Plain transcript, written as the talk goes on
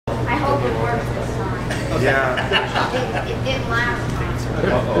hope it works this time. Yeah. It didn't last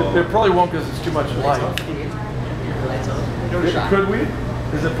time. It probably won't because it's too much light. Could we?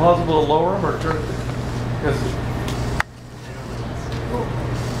 Is it possible to lower them or turn?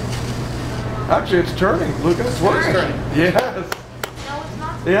 Actually, it's turning. Look, it's working. Yes. No, it's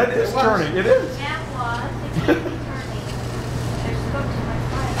not. Yeah, it is turning. It is. Yeah, it was. It's turning. There's still too much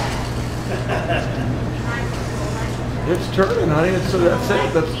light. It's turning, honey. It's, that's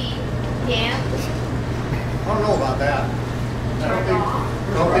it. That's. Yeah. I don't know about that. I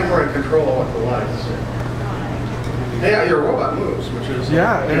don't think we're in control of the lights. Yeah, your robot moves, which is...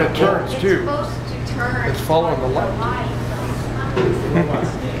 Yeah, and it turns too. It's supposed to turn. It's following the light.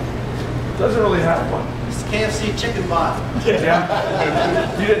 It doesn't really have one. It's KFC chicken bot.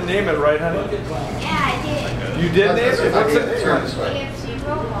 Yeah. You didn't name it right, honey? Yeah, I did. You did name it? What's it? KFC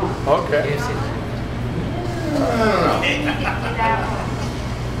robot. Okay. I don't know. You didn't do that one.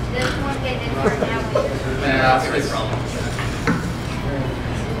 This one didn't work out. Yeah, it's wrong.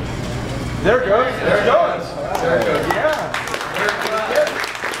 There it goes. There it goes. There it goes. Yeah.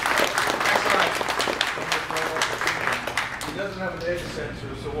 It doesn't have an edge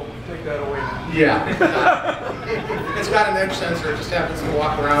sensor, so we'll take that away. Yeah. It's got an edge sensor. It just happens to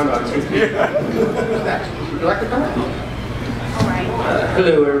walk around on 2 feet. Who's next? Would you like to come? All right.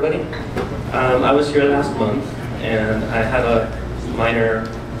 Hello, everybody. I was here last month, and I had a minor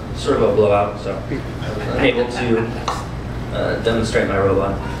sort of a blowout, so I'm able to demonstrate my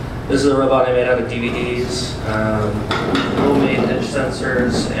robot. This is a robot I made out of DVDs, homemade edge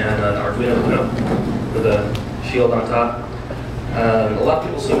sensors, and an Arduino Uno with a shield on top. A lot of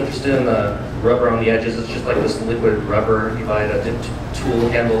people seem interested in the rubber on the edges. It's just like this liquid rubber. You buy it at tool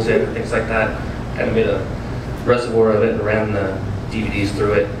handles in, things like that. Kind of made a reservoir of it and ran the DVDs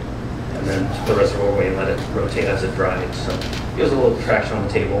through it, and then took the reservoir away and let it rotate as it dried. So it gives a little traction on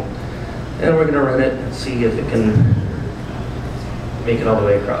the table. And we're going to run it and see if it can make it all the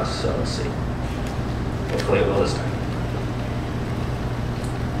way across. So let's see. Hopefully it will this time.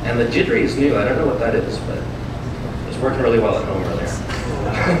 And the jittery is new. I don't know what that is, but it's working really well at home earlier.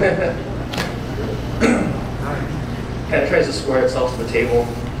 Kind of tries to square itself to the table.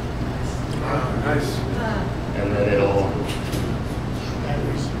 Wow, nice. And then it'll...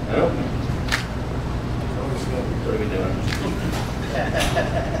 Oh. What are we doing?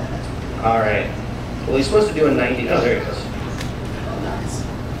 All right. Well, he's supposed to do a 90. Oh, there he goes.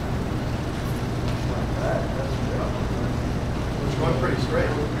 It's going pretty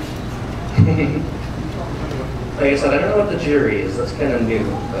straight. Like I said, I don't know what the jittery is. That's kind of new,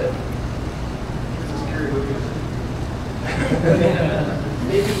 but...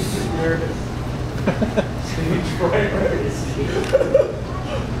 Maybe he's just nervous.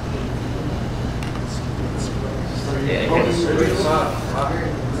 Yeah, kind of there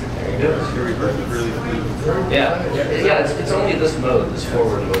you go. Yeah, it's only this mode, this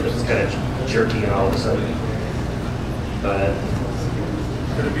forward mode, that's kind of jerky and all of a sudden. But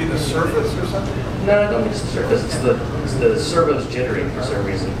Could it be the surface or something? no, I don't think it's the surface. It's the servo's jittery for some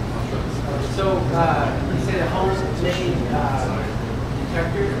reason. So, you said a homemade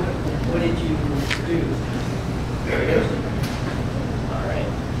detector. What did you do? There we go. All right.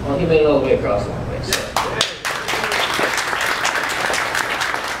 Well, he made it all the way across the long way. So.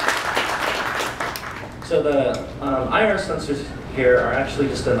 So the IR sensors here are actually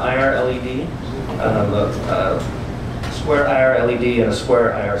just an IR LED, a square IR LED and a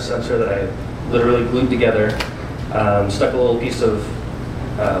square IR sensor that I literally glued together. Stuck a little piece of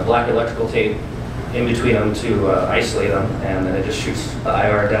black electrical tape in between them to isolate them, and then it just shoots the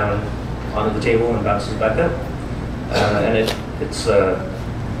IR down onto the table and bounces back up. And it's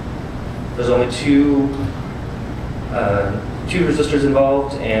there's only two resistors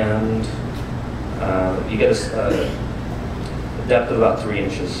involved, and you get a depth of about 3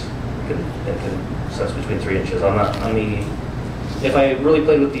 inches. It can sense between 3 inches. If I really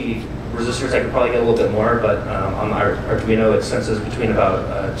played with the resistors, I could probably get a little bit more, but on our Arduino, it senses between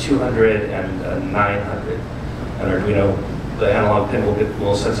about 200 and 900. And Arduino, the analog pin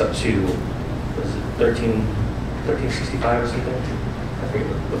will sense up to, what is it, 1365 or something? I forget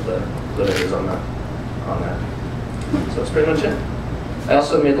what the limit is on that. So that's pretty much it. I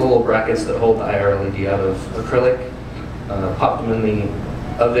also made the little brackets that hold the IR LED out of acrylic, popped them in the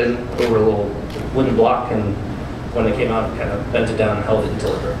oven over a little wooden block, and when it came out, kind of bent it down and held it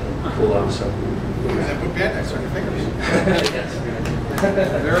until it cooled off. So. That put band-aids on your fingers. Yes.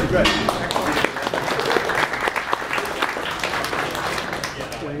 Very good.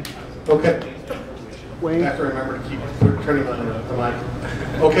 Okay. Wayne? I have to remember to keep turning on the mic.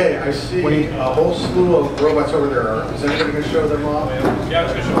 Okay, I see a whole slew of robots over there. Is anybody going to show them off? Yeah,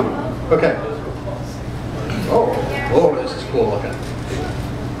 it's going to show them. Okay. Oh, this is cool looking.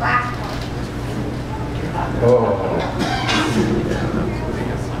 Last one. Oh.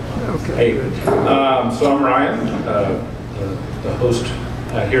 Hey, so I'm Ryan, the host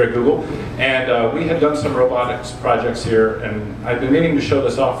here at Google, and we had done some robotics projects here, and I've been meaning to show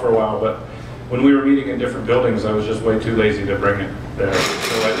this off for a while, but when we were meeting in different buildings, I was just way too lazy to bring it there,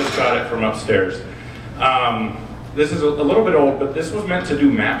 so I just got it from upstairs. This is a little bit old, but this was meant to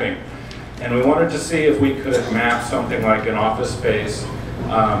do mapping, and we wanted to see if we could map something like an office space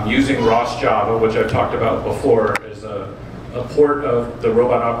using ROS Java, which I've talked about before, as a port of the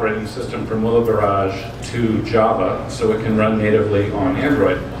robot operating system from Willow Garage to Java, so it can run natively on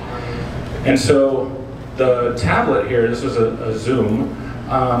Android. And so the tablet here, this is a Zoom,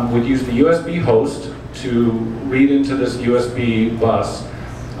 would use the USB host to read into this USB bus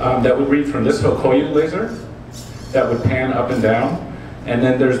that would read from this Hokoyu laser that would pan up and down. And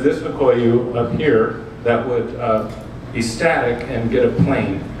then there's this Hokoyu up here that would be static and get a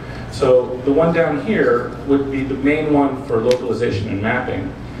plane. So the one down here would be the main one for localization and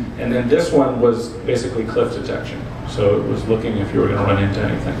mapping. And then this one was basically cliff detection. So it was looking if you were going to run into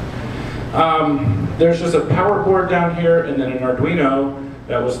anything. There's just a power board down here and then an Arduino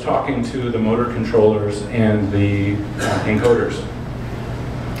that was talking to the motor controllers and the encoders.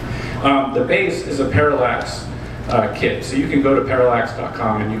 The base is a Parallax kit. So you can go to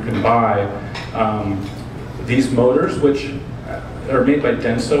parallax.com and you can buy these motors, which are made by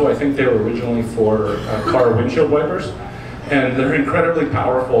Denso. I think they were originally for car windshield wipers. And they're incredibly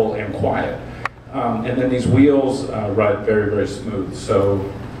powerful and quiet. And then these wheels ride very, very smooth. So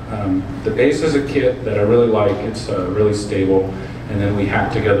the base is a kit that I really like. It's really stable. And then we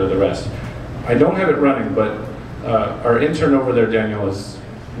hack together the rest. I don't have it running, but our intern over there, Daniel, is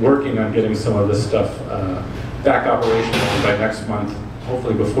working on getting some of this stuff back operational. And by next month,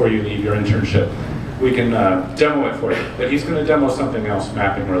 hopefully before you leave your internship, we can demo it for you. But he's going to demo something else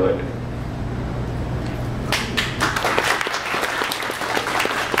mapping related.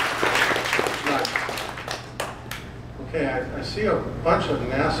 Okay, I see a bunch of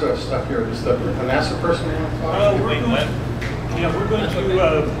NASA stuff here. Is the NASA person want to talk? We're going to,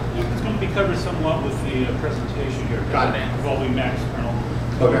 it's going to be covered somewhat with the presentation here. Got it. Involving Max kernel.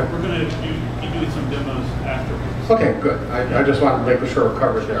 Okay. We're going to be doing some demos afterwards. Okay, good. I just wanted to make sure we're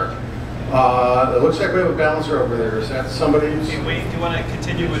covered there. It looks like we have a balancer over there. Is that somebody's? Do you want to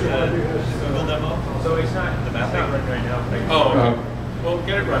continue with the Google demo? So it's not running right now. Oh, okay. Well,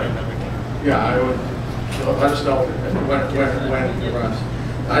 get it running then we can. Yeah, I would. Let us know when it runs.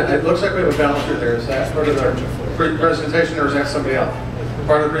 It looks like we have a balancer there. Is that part of the presentation, or is that somebody else?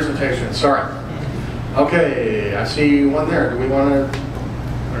 Part of the presentation. Sorry. Okay, I see one there. Do we want to?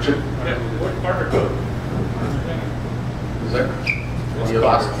 What Parker code? Is that? You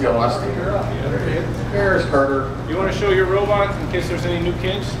lost it. There's Carter. You want to show your robot in case there's any new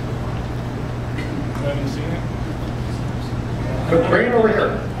kids who haven't seen it? Bring it over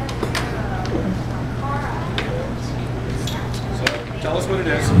here. So tell us what it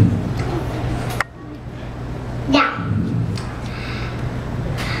is. Yeah.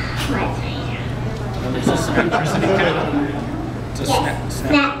 It's a electricity kit. It's a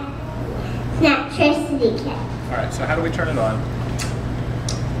Snaptricity kit. All right. So how do we turn it on?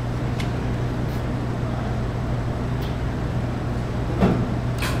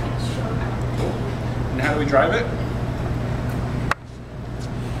 And how do we drive it?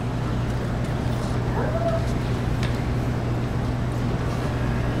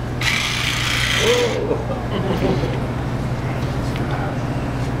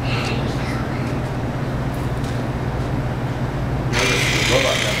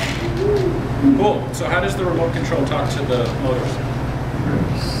 Cool. So how does the remote control talk to the motors?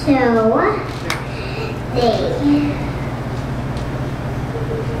 So,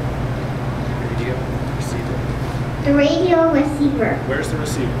 the radio receiver. Where's the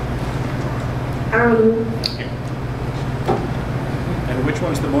receiver? Here. And which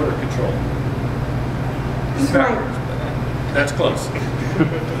one's the motor control? This one. That's close.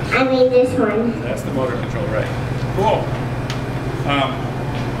 I mean this one. That's the motor control, right? Cool.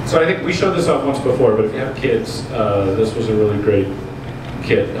 So I think we showed this off once before, but if you have kids, this was a really great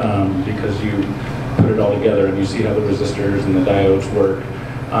kit because you put it all together and you see how the resistors and the diodes work.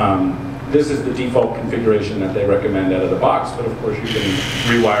 This is the default configuration that they recommend out of the box, but of course you can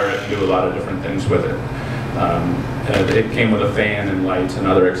rewire it and do a lot of different things with it. It came with a fan and lights and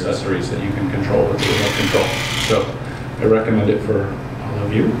other accessories that you can control with the remote control. So I recommend it for all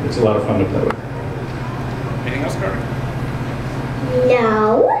of you. It's a lot of fun to play with. Anything else, Carter?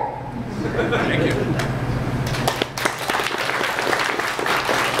 No. Thank you.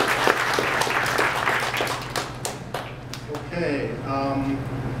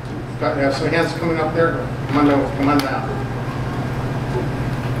 Got some hands coming up there. Come on down. Come on down.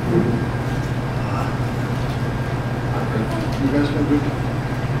 You guys can do.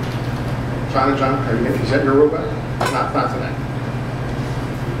 John, is that your robot? Not tonight.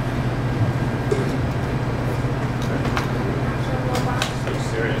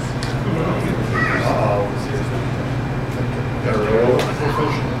 Serious. Oh, got a roll.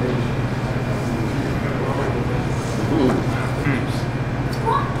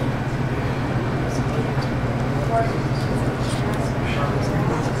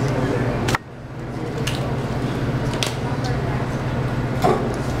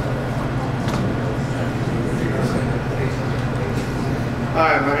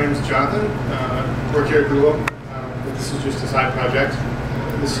 Hi, my name is Jonathan. Work here at Brew. This is just a side project.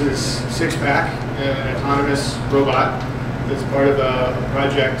 This is Six-Pack, an autonomous robot that's part of a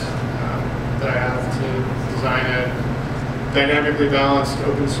project that I have to design a dynamically balanced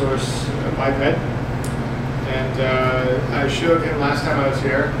open source biped. And I showed him last time I was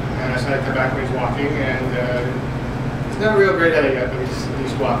here, and I said I'd come back when he's walking, and he's not real great at it yet, but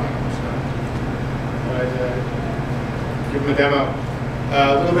he's walking. So I'd give him a demo.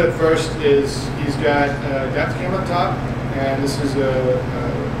 A little bit first is he's got a depth cam up top, and this is a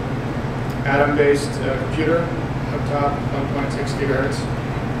Atom-based computer up top, 1.6 gigahertz.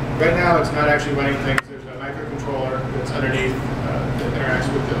 Right now it's not actually running things. There's a microcontroller that's underneath that interacts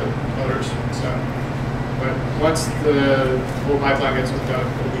with the motors. So, but once the whole pipeline gets hooked up,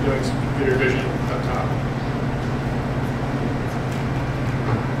 we'll be doing some computer vision up top.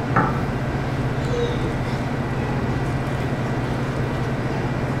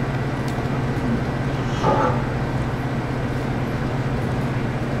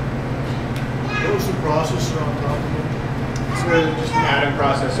 Processor on top of it. So just an Atom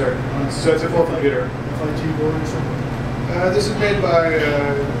processor. So it's a full computer. FIT board or something? This is made by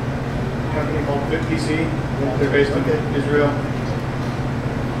a company called BitPC. They're based in Israel.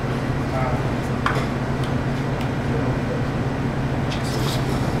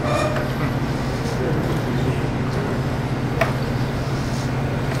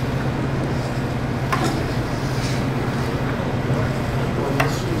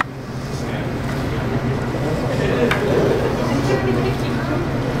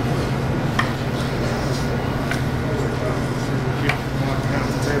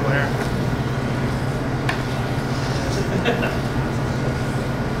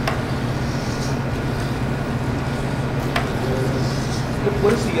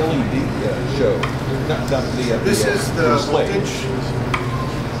 What does the LED show? This is the voltage.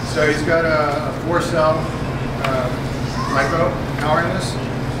 So he's got a 4-cell micro powering this,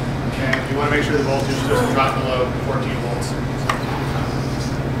 and you want to make sure the voltage doesn't drop below 14 volts.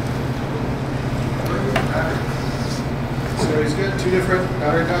 So he's got two different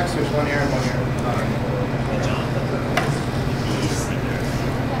battery packs. There's one here and one here.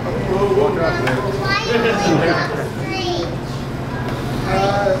 Whoa, drop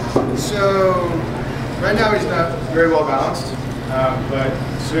So right now he's not very well balanced, but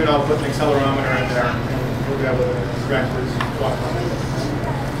soon I'll put an accelerometer in there and we'll be able to track his walk.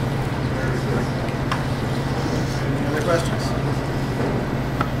 Any other questions?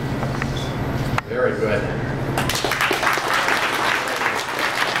 Very good.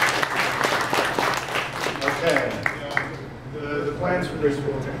 Okay. The plans for this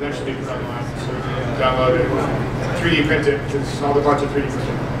will eventually be put online, so you can download it, 3D print it, because all the parts are 3D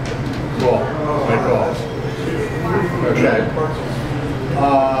printed. Cool. Very cool. Okay.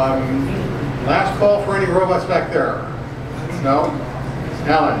 Last call for any robots back there? No?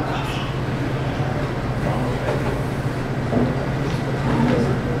 Alan?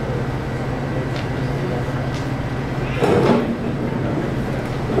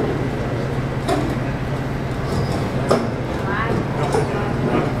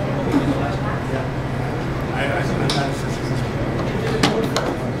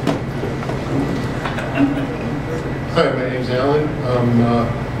 Hi, my name's Alan.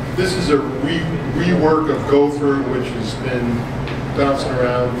 This is a rework of Go Through, which has been bouncing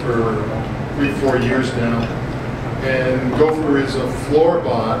around for 3-4 years now. And Go Through is a floor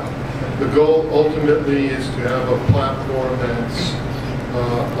bot. The goal ultimately is to have a platform that's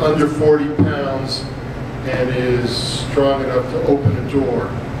under 40 pounds and is strong enough to open a door.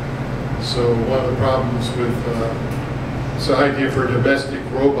 So one of the problems with it's an idea for a domestic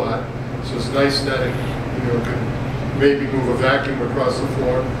robot. So it's nice that it can maybe move a vacuum across the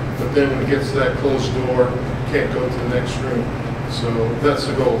floor, but then when it gets to that closed door, it can't go to the next room. So that's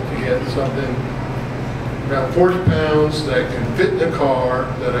the goal, to get something around 40 pounds that can fit in the car,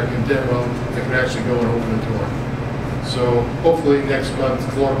 that I can demo, that can actually go and open the door. So hopefully next month's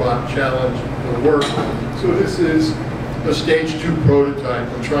Florbot Challenge will work. So this is a stage 2 prototype.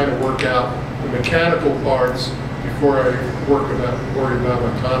 I'm trying to work out the mechanical parts before I worry about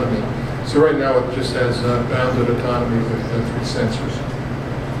autonomy. So right now it just has bounded autonomy with 3 sensors.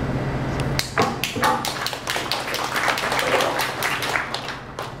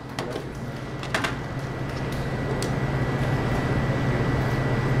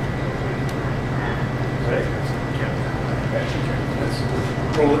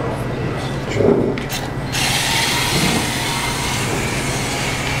 Roll it off.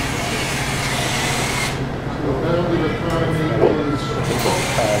 So bounded autonomy is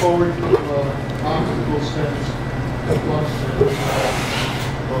forward obstacle sense, plus sense,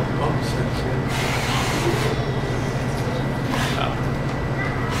 bump sense.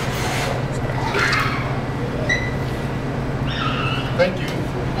 Thank you.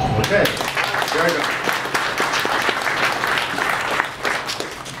 Okay, very good.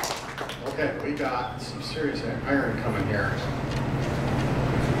 Okay, we got some serious iron coming here.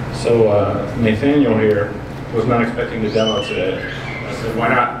 So Nathaniel here was not expecting to demo today. I said, why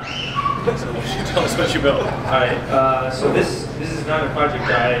not? Tell us what you built. Alright, so this is not a project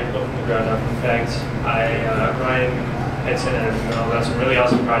I built from the ground up. In fact, Ryan had sent an email about some really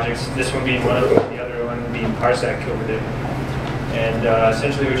awesome projects. This one being one of them, the other one being Parsec over there. And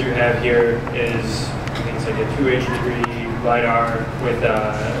essentially what you have here is, I think it's like a 283 LiDAR with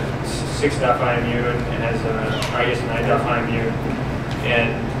 6.5 IMU and has I guess 9.5 IMU. And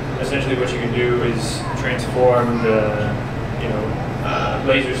essentially what you can do is transform the,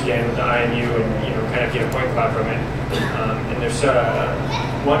 laser scan with the IMU and, kind of get a point cloud from it. And there's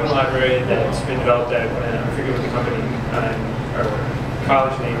one library that's been developed at, I forget what the company or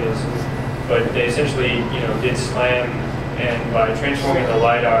college name is, but they essentially, did SLAM, and by transforming the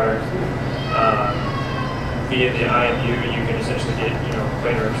LiDAR via the IMU, you can essentially get,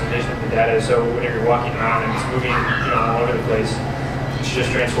 planar representation of the data. So whenever you're walking around and it's moving, all over the place, it's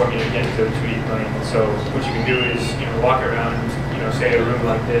just transforming it again to a 2D plane. So what you can do is, walk around, say a room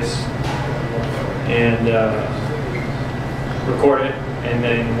like this, and record it, and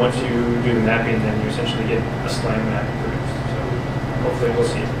then once you do the mapping, then you essentially get a SLAM map produced. So hopefully we'll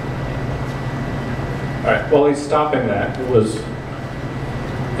see. All right, while he's stopping that, it was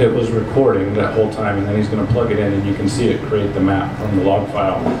recording that whole time, and then he's going to plug it in, and you can see it create the map from the log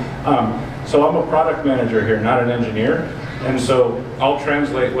file. So I'm a product manager here, not an engineer, and so I'll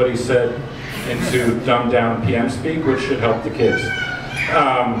translate what he said into dumbed down PM speak, which should help the kids.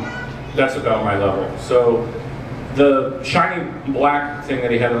 That's about my level. So the shiny black thing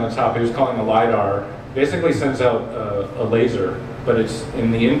that he had on the top, he was calling a LiDAR, basically sends out a laser, but it's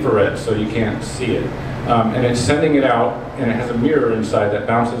in the infrared, so you can't see it. And it's sending it out, and it has a mirror inside that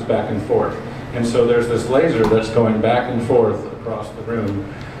bounces back and forth. And so there's this laser that's going back and forth across the room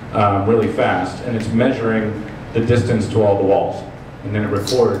really fast, and it's measuring the distance to all the walls. And then it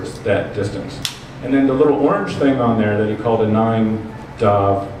records that distance. And then the little orange thing on there that he called a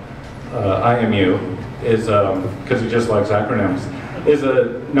 9DOV IMU is, because he just likes acronyms, is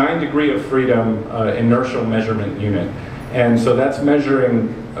a 9 degree of freedom inertial measurement unit. And so that's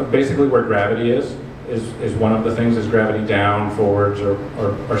measuring basically where gravity is one of the things, is gravity down, forwards,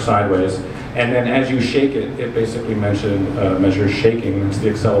 or sideways. And then as you shake it, it basically measures shaking, that's the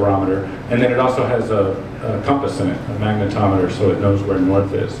accelerometer. And then it also has a compass in it, a magnetometer, so it knows where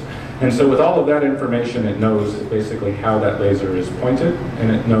north is. And so with all of that information, it knows basically how that laser is pointed,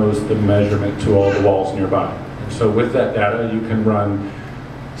 and it knows the measurement to all the walls nearby. And so with that data, you can run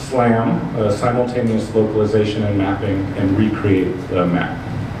SLAM, simultaneous localization and mapping, and recreate the map.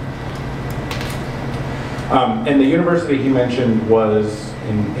 And the university he mentioned was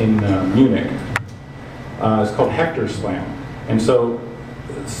in Munich. It's called Hector SLAM. And so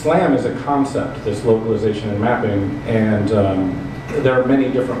SLAM is a concept, this localization and mapping, and there are many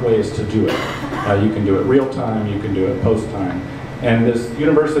different ways to do it. You can do it real time, you can do it post time. And this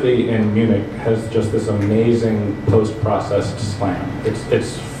university in Munich has just this amazing post-processed SLAM.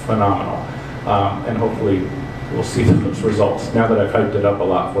 It's phenomenal. And hopefully we'll see those results now that I've hyped it up a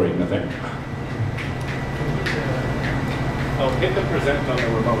lot for you, Nathaniel. Oh, hit the present on the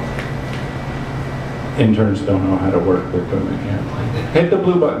remote. Interns don't know how to work the equipment here. Hit the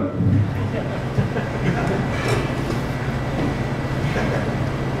blue button.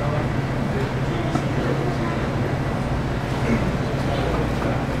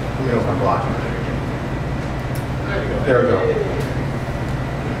 Let me know if I'm blocking it. There we go. There we go.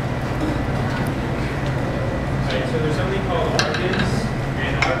 Alright, so there's something called RBIS,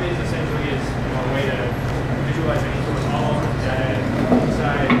 and RBIS essentially is a way to visualize any sort of all data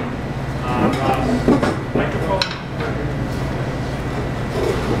inside Rob's microphone.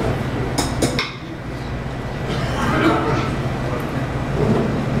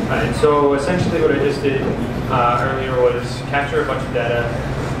 So essentially what I just did earlier was capture a bunch of data,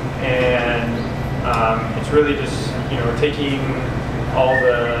 and it's really just, taking all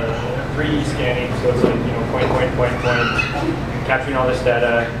the 3D scanning, so it's like, point, capturing all this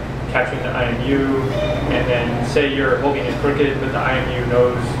data, capturing the IMU, and then say you're holding it crooked, but the IMU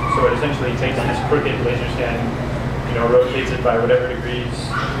knows, so it essentially takes this crooked laser scan, rotates it by whatever degrees,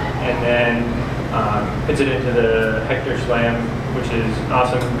 and then puts it into the Hector Slam, which is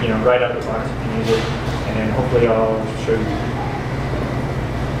awesome, right out of the box if you use it, and hopefully I'll show you.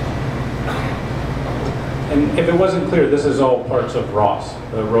 And if it wasn't clear, this is all parts of ROS,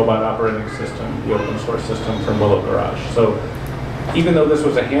 the robot operating system, the open source system from Willow Garage. So even though this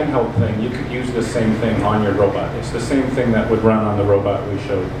was a handheld thing, you could use the same thing on your robot. It's the same thing that would run on the robot we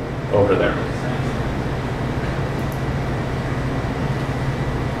showed over there.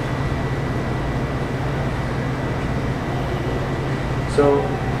 So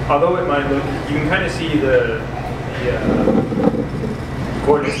although it might look, you can kind of see the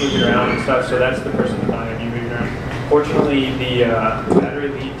coordinates moving around and stuff, so that's the person with the IMU moving around. Fortunately, the battery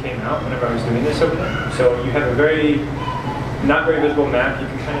lead came out whenever I was doing this over there. So you have a not very visible map. You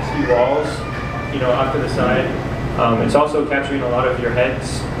can kind of see walls, off to the side. It's also capturing a lot of your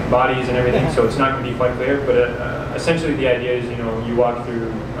heads and bodies and everything, so it's not going to be quite clear, but essentially the idea is, you walk through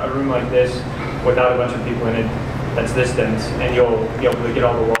a room like this without a bunch of people in it, that's this dense, and you'll be able to get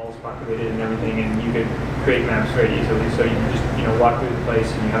all the walls populated and everything, and you could create maps very easily. So you can just walk through the place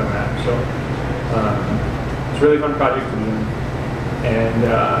and you have a map. So it's a really fun project to do. And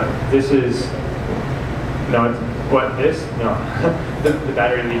this is no, it's the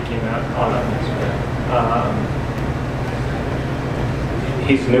battery lead came out on this.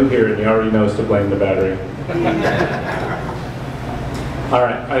 He's new here and he already knows to blame the battery. All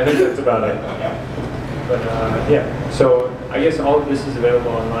right, I think that's about it. But yeah, so I guess all of this is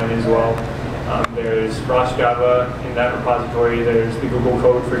available online as well. There's ROS Java in that repository. There's the Google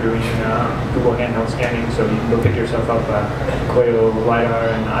code for doing Google handheld scanning, so you can go pick yourself up Coil, LiDAR,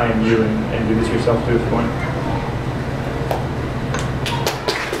 and IMU and do this yourself too if you want.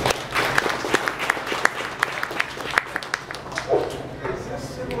 Is this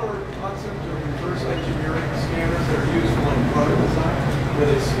similar concept to reverse engineering scanners that are used for like product design, where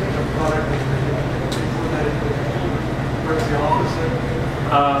they scan a product and put that into the computer? Or is the opposite?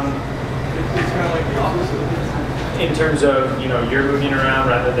 It's kind of like the opposite. In terms of, you're moving around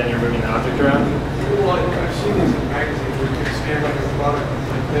rather than you're moving the object around? Well, I've seen these in magazines where you can scan like a product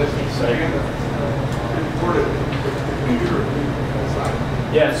like this and scan it and import it to the computer inside.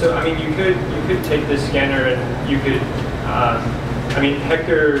 Yeah, so you could take this scanner and you could,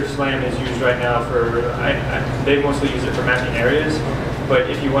 Hector Slam is used right now for, they mostly use it for mapping areas, but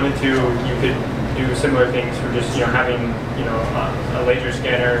if you wanted to, you could do similar things for just, having, a laser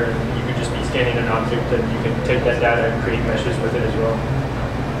scanner, and you could just be scanning an object and you can take that data and create meshes with it as well.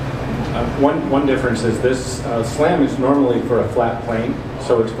 One difference is this SLAM is normally for a flat plane,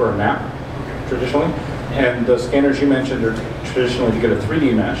 so it's for a map, traditionally. And the scanners you mentioned are traditionally to get a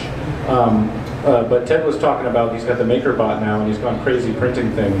 3D mesh. But Ted was talking about, he's got the MakerBot now and he's gone crazy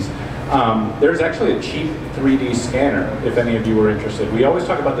printing things. There's actually a cheap 3D scanner, if any of you were interested. We always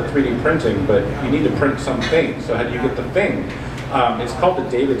talk about the 3D printing, but you need to print some thing. So how do you get the thing? It's called the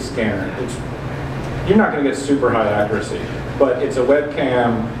David scanner. You're not going to get super high accuracy, but it's a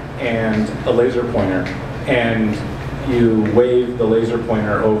webcam and a laser pointer, and you wave the laser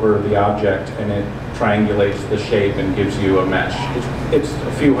pointer over the object and it triangulates the shape and gives you a mesh. It's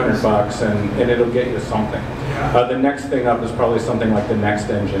a few $100 and it'll get you something. The next thing up is probably something like the Next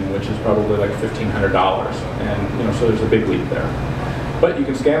Engine, which is probably like $1,500, and so there's a big leap there. But you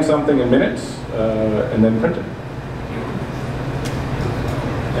can scan something in minutes and then print it.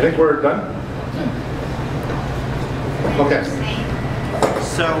 I think we're done. Okay.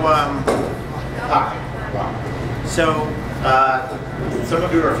 Some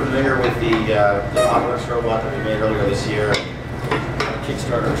of you are familiar with the Autonomous robot that we made earlier this year,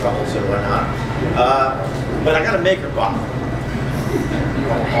 Kickstarter troubles and whatnot. But I got a MakerBot.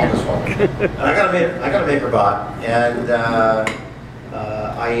 I got a MakerBot, and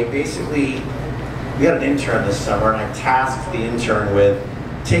I basically, we had an intern this summer, and I tasked the intern with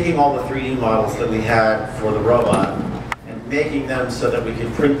taking all the 3D models that we had for the robot and making them so that we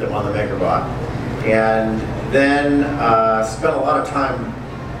could print them on the MakerBot. And then spent a lot of time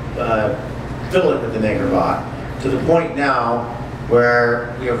fiddling with the MakerBot to the point now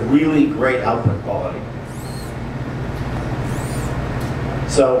where we have really great output quality.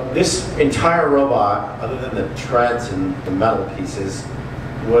 So this entire robot, other than the treads and the metal pieces,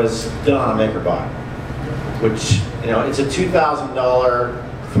 was done on a MakerBot, which, it's a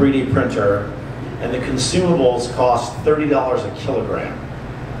 $2,000 3D printer, and the consumables cost $30 a kilogram.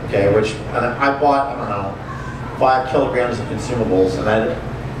 Okay, which and I bought, I don't know, 5 kilograms of consumables, and I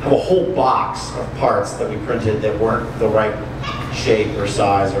have a whole box of parts that we printed that weren't the right shape or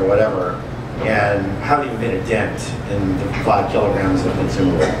size or whatever, and haven't even made a dent in the 5 kilograms of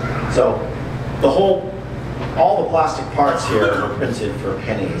consumable. So all the plastic parts here were printed for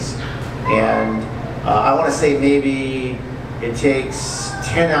pennies, and I want to say maybe it takes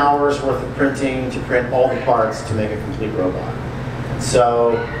 10 hours worth of printing to print all the parts to make a complete robot.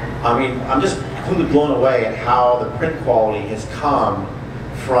 So, I mean, I'm just completely blown away at how the print quality has come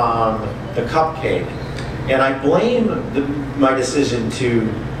from the cupcake. And I blame my decision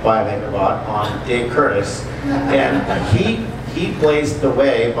to buy a MakerBot on Dave Curtis. And he blazed the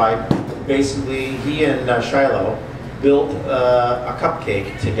way by basically, he and Shiloh built a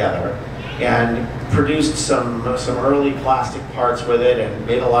cupcake together and produced some early plastic parts with it and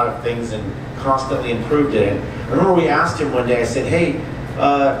made a lot of things and constantly improved it. And I remember we asked him one day, I said, hey,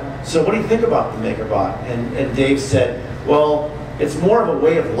 so what do you think about the MakerBot? And Dave said, well, it's more of a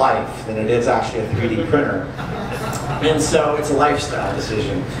way of life than it is actually a 3D printer. And so it's a lifestyle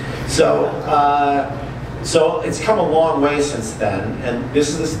decision. So it's come a long way since then. And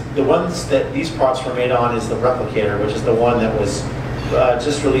the ones that these parts were made on is the Replicator, which is the one that was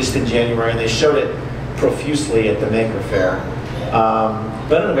just released in January, and they showed it profusely at the Maker Faire.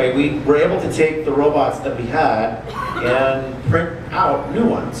 But anyway, we were able to take the robots that we had and print out new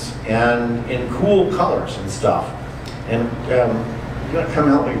ones, and in cool colors and stuff. And you want to come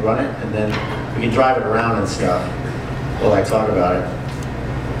help me run it, and then we can drive it around and stuff while I talk about it.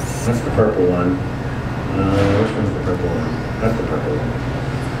 That's the purple one. Which one's the purple one? That's the purple one.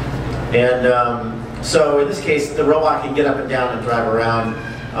 And so in this case, the robot can get up and down and drive around.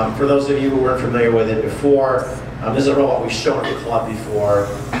 For those of you who weren't familiar with it before, this is a robot we've shown at the club before.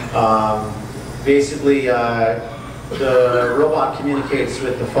 Basically, the robot communicates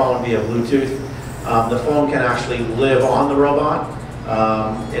with the phone via Bluetooth. The phone can actually live on the robot,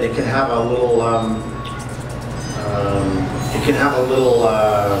 and it can have a little,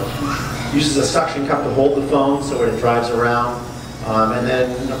 uses a suction cup to hold the phone so it drives around. And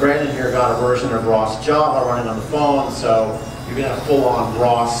then Brandon here got a version of Ross Java running on the phone, so you can have a full-on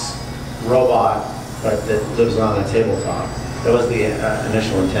Ross robot but that lives on a tabletop. That was the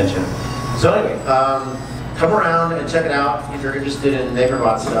initial intention. So anyway, come around and check it out if you're interested in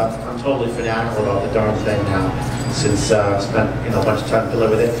MakerBot stuff. I'm totally fanatical about the darn thing now, since I've spent a bunch of time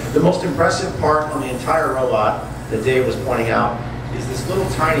fiddling with it. The most impressive part on the entire robot that Dave was pointing out is this little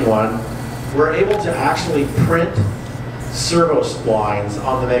tiny one. We're able to actually print servo splines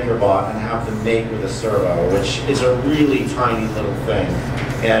on the MakerBot and have them mate with a servo, which is a really tiny little thing.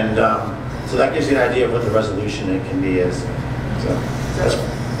 And so that gives you an idea of what the resolution it can be is.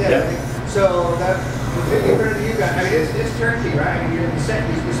 So that the 3D printer you got, I mean, it's turnkey, right? I mean,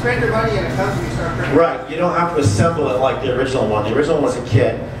 you spend your money and it comes when you start printing. Right. You don't have to assemble it like the original one. The original one was a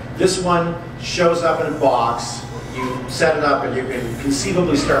kit. This one shows up in a box. You set it up and you can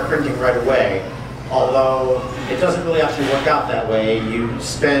conceivably start printing right away. Although it doesn't really actually work out that way. You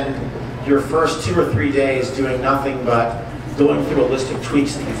spend your first 2 or 3 days doing nothing but going through a list of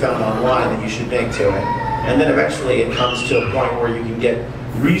tweaks that you found online that you should make to it. And then eventually it comes to a point where you can get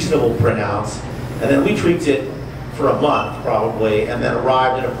reasonable printouts. And then we tweaked it for a month probably, and then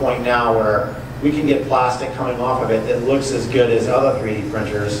arrived at a point now where we can get plastic coming off of it that looks as good as other 3D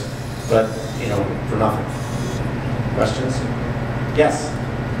printers, but for nothing. Questions? Yes?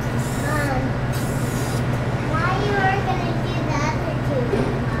 Why you are going to do the other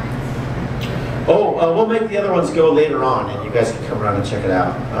 2 robots? Oh, we'll make the other ones go later on, and you guys can come around and check it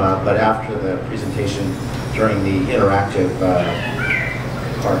out. But after the presentation, during the interactive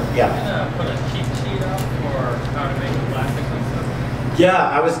part, yeah. Put a cheat sheet up for how to make plastics and stuff. Yeah,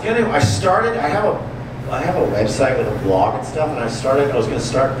 I was gonna. I have a website with a blog and stuff, and I was gonna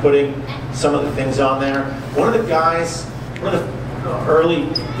start putting some of the things on there. One of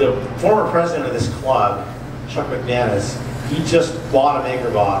the former president of this club, Chuck McManus, he just bought a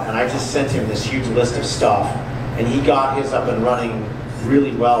MakerBot, and I just sent him this huge list of stuff, and he got his up and running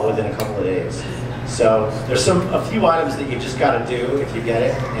really well within a couple of days. So there's a few items that you just got to do if you get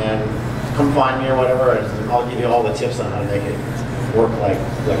it, and come find me or whatever, and I'll give you all the tips on how to make it work like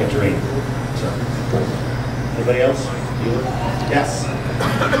a dream. So, anybody else? Yes.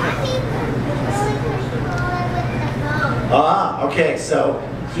 Okay. So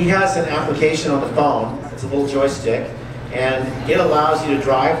he has an application on the phone. It's a little joystick, and it allows you to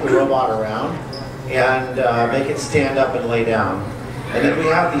drive the robot around and make it stand up and lay down. And then we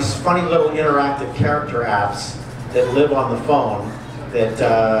have these funny little interactive character apps that live on the phone that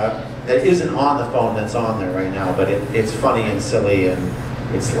that isn't on the phone that's on there right now, but it's funny and silly, and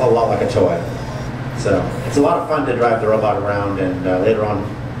it's a lot like a toy. So it's a lot of fun to drive the robot around, and later on,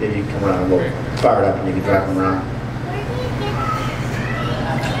 maybe you can come around and we'll fire it up and you can drive them around.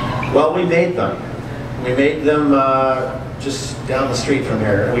 Well, we made them. We made them just down the street from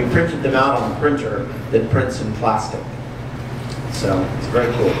here. We printed them out on a printer that prints in plastic. So it's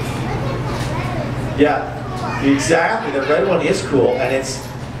very cool. Yeah, exactly. The red one is cool, and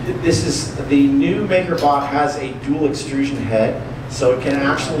this is the new MakerBot has a dual extrusion head, so it can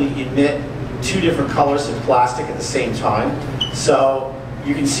actually emit 2 different colors of plastic at the same time. So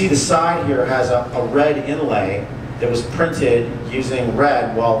you can see the side here has a red inlay that was printed using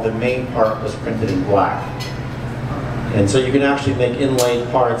red while the main part was printed in black. And so you can actually make inlaid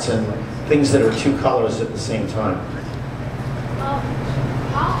parts and things that are 2 colors at the same time.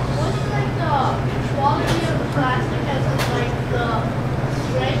 What's like the quality of the plastic as like the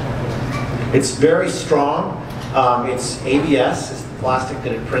strength? It's very strong. It's ABS, is the plastic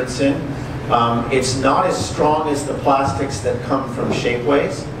that it prints in. It's not as strong as the plastics that come from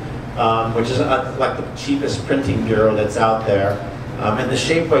Shapeways, which is like the cheapest printing bureau that's out there. And the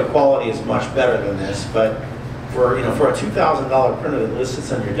Shapeway quality is much better than this, but for a $2,000 printer that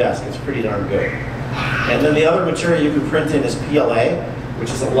sits on your desk, it's pretty darn good. And then the other material you can print in is PLA, which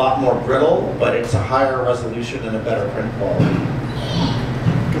is a lot more brittle, but it's a higher resolution and a better print quality.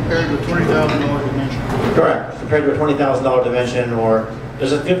 Compared to a $20,000 dimension. Correct, compared to a $20,000 dimension, or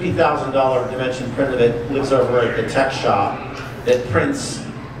there's a $50,000 dimension printer that lives over at the tech shop that prints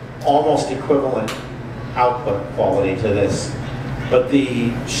almost equivalent output quality to this. But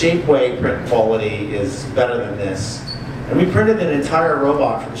the Shapeway print quality is better than this. And we printed an entire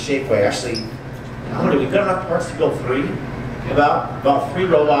robot from Shapeway. Actually, how many? We've got enough parts to build 3. About 3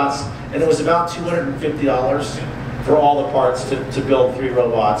 robots, and it was about $250 for all the parts to build 3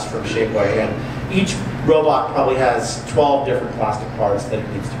 robots from Shapeway. And each robot probably has 12 different plastic parts that it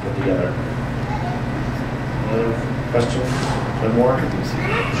needs to put together. Another question? One more?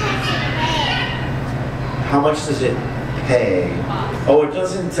 How much does it pay? Oh, it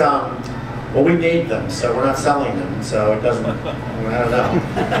doesn't, well, we made them, so we're not selling them, so it doesn't, I don't know.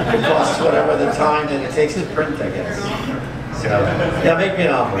 It costs whatever the time that it takes to print, I guess. So, yeah, make me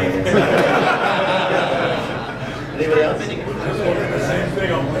an offer. Anybody else?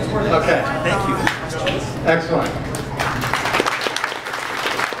 Okay, thank you. Excellent.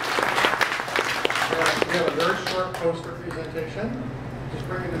 We have a very short poster presentation. Just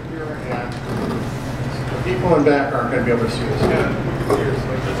bring it up here right now. The people in back aren't going to be able to see this.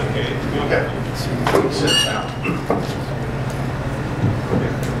 Okay. Sit down.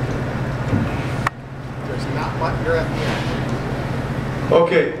 There's not much you're at the end.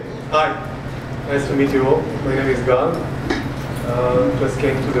 Okay. Hi. Nice to meet you all. My name is Gal. Just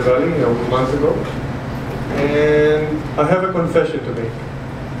came to the Valley a month ago. And I have a confession to make.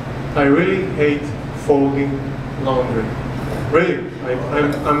 I really hate folding laundry. Really.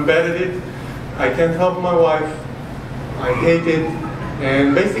 I'm bad at it. I can't help my wife. I hate it.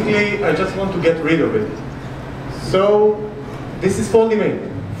 And basically, I just want to get rid of it. So, this is Foldimate.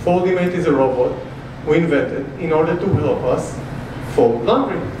 Foldimate is a robot we invented in order to help us fold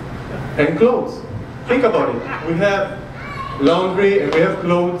laundry and clothes. Think about it. We have laundry and we have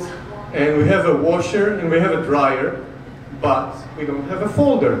clothes and we have a washer and we have a dryer, but we don't have a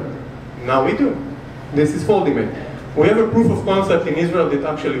folder. Now we do. This is Foldimate. We have a proof of concept in Israel that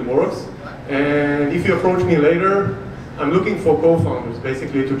actually works, and if you approach me later, I'm looking for co-founders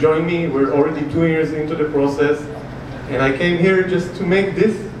basically to join me. We're already 2 years into the process, and I came here just to make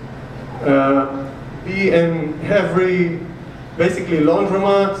this be in every basically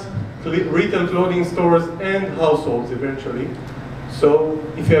laundromat, retail clothing stores, and households eventually. So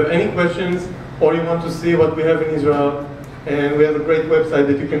if you have any questions or you want to see what we have in Israel, and we have a great website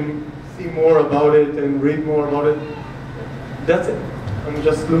that you can see more about it and read more about it, that's it. I'm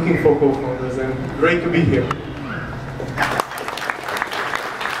just looking for co-founders, and great to be here.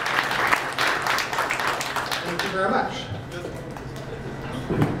 Thank you very much.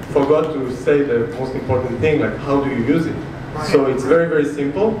 Forgot to say the most important thing, like how do you use it? So it's very, very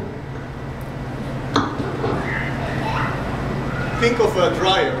simple. Think of a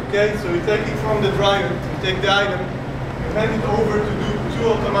dryer, okay? So you take it from the dryer, you take the item, you hand it over to do 2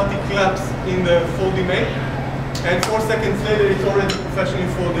 automatic claps in the Foldimate, and 4 seconds later it's already professionally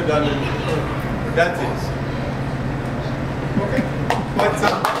folded underneath. That's it. Okay. What's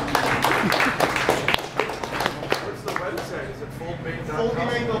up? What's the website? Is it foldimate.com?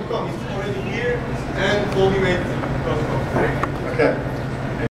 Foldimate.com. It's already here, and Foldimate.com. Okay.